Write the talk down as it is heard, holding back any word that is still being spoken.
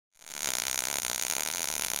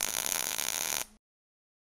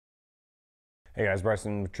Hey guys,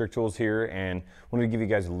 Bryson with Trick Tools here, and wanted to give you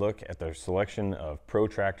guys a look at the selection of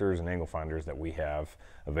protractors and angle finders that we have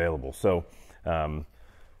available. So we'll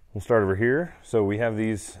start over here. So we have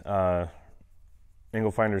these angle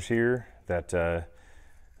finders here that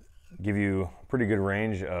give you a pretty good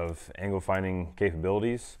range of angle finding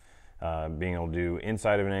capabilities, being able to do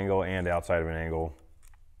inside of an angle and outside of an angle,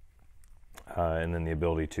 and then the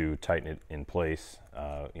ability to tighten it in place,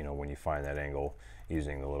 when you find that angle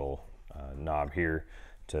using the little knob here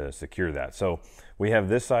to secure that. So we have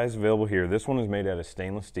this size available here. This one is made out of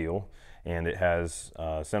stainless steel, and it has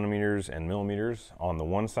centimeters and millimeters on the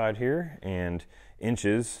one side here and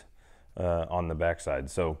inches on the back side.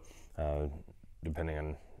 So depending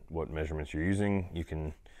on what measurements you're using, you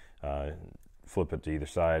can flip it to either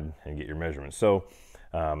side and get your measurements. So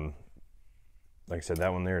like I said,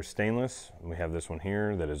 that one there is stainless. We have this one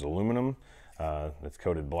here that is aluminum, that's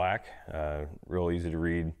coated black, real easy to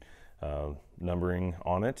read numbering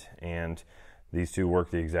on it, and these two work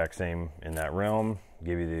the exact same in that realm,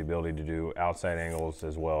 give you the ability to do outside angles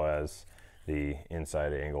as well as the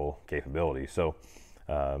inside angle capability. So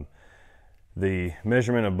the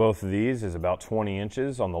measurement of both of these is about 20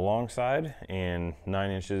 inches on the long side and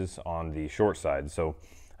 9 inches on the short side. So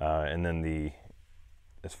and then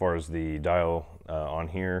as far as the dial on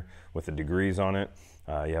here with the degrees on it,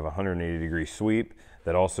 you have a 180 degree sweep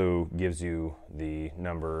that also gives you the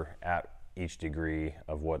number at each degree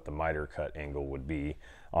of what the miter cut angle would be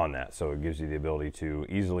on that. So it gives you the ability to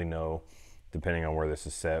easily know, depending on where this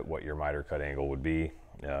is set, what your miter cut angle would be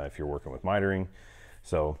if you're working with mitering.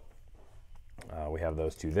 So we have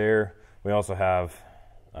those two there. We also have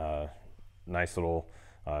a nice little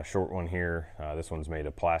short one here. This one's made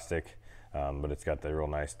of plastic, but it's got the real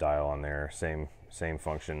nice dial on there. Same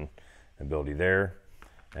function ability there.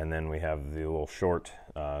 And then we have the little short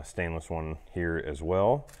stainless one here as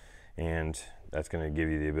well, and that's going to give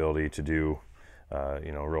you the ability to do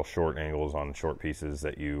real short angles on short pieces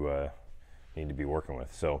that you need to be working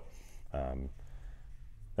with. So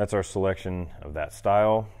that's our selection of that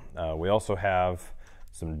style. We also have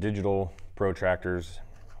some digital protractors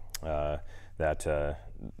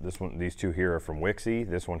these two here are from Wixie.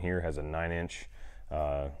 This one here has a 9-inch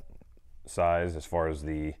size as far as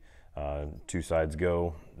the two sides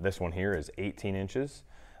go. This one here is 18 inches.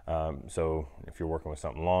 So if you're working with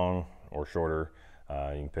something long or shorter, you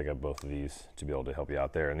can pick up both of these to be able to help you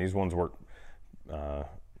out there. And these ones work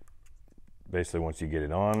basically once you get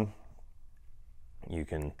it on, you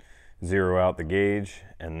can zero out the gauge,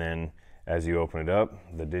 and then as you open it up,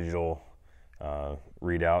 the digital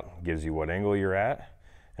readout gives you what angle you're at.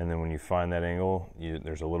 And then when you find that angle,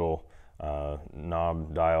 there's a little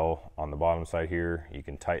knob dial on the bottom side here. You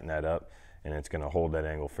can tighten that up, and it's going to hold that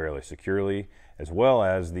angle fairly securely, as well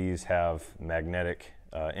as these have magnetic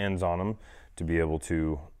ends on them to be able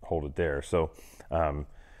to hold it there. So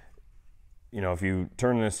if you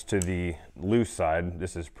turn this to the loose side,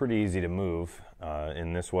 this is pretty easy to move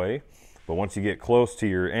in this way, but once you get close to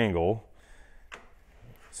your angle,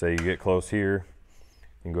 say you get close here,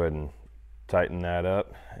 you can go ahead and tighten that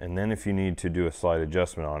up, and then if you need to do a slight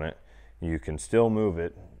adjustment on it, you can still move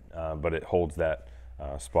it, but it holds that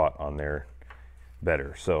spot on there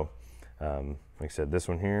better. So like I said, this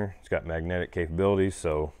one here, it's got magnetic capabilities,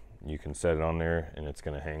 so you can set it on there and it's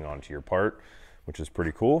going to hang on to your part, which is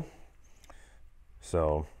pretty cool.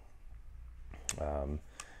 So and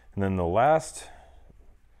then the last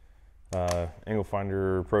angle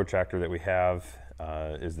finder protractor that we have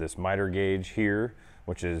is this miter gauge here,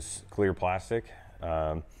 which is clear plastic,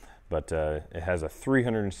 but it has a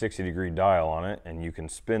 360 degree dial on it, and you can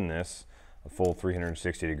spin this a full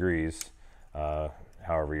 360 degrees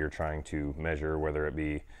however you're trying to measure, whether it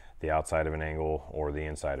be the outside of an angle or the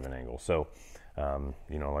inside of an angle. So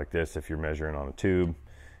like this, if you're measuring on a tube,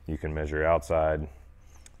 you can measure outside,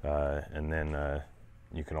 and then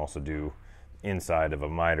you can also do inside of a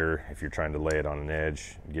miter. If you're trying to lay it on an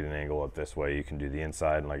edge, get an angle up this way, you can do the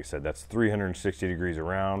inside. And like I said, that's 360 degrees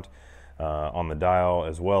around on the dial,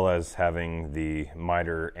 as well as having the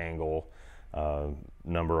miter angle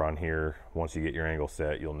number on here. Once you get your angle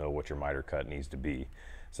set, you'll know what your miter cut needs to be.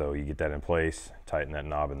 So you get that in place, tighten that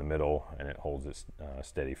knob in the middle, and it holds it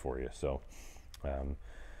steady for you. So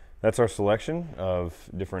that's our selection of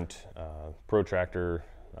different protractor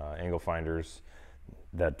angle finders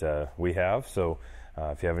that we have. So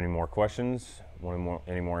if you have any more questions, want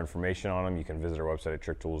any more information on them, you can visit our website at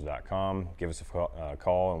Trick-Tools.com. Give us a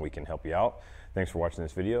call and we can help you out. Thanks for watching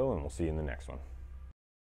this video, and we'll see you in the next one.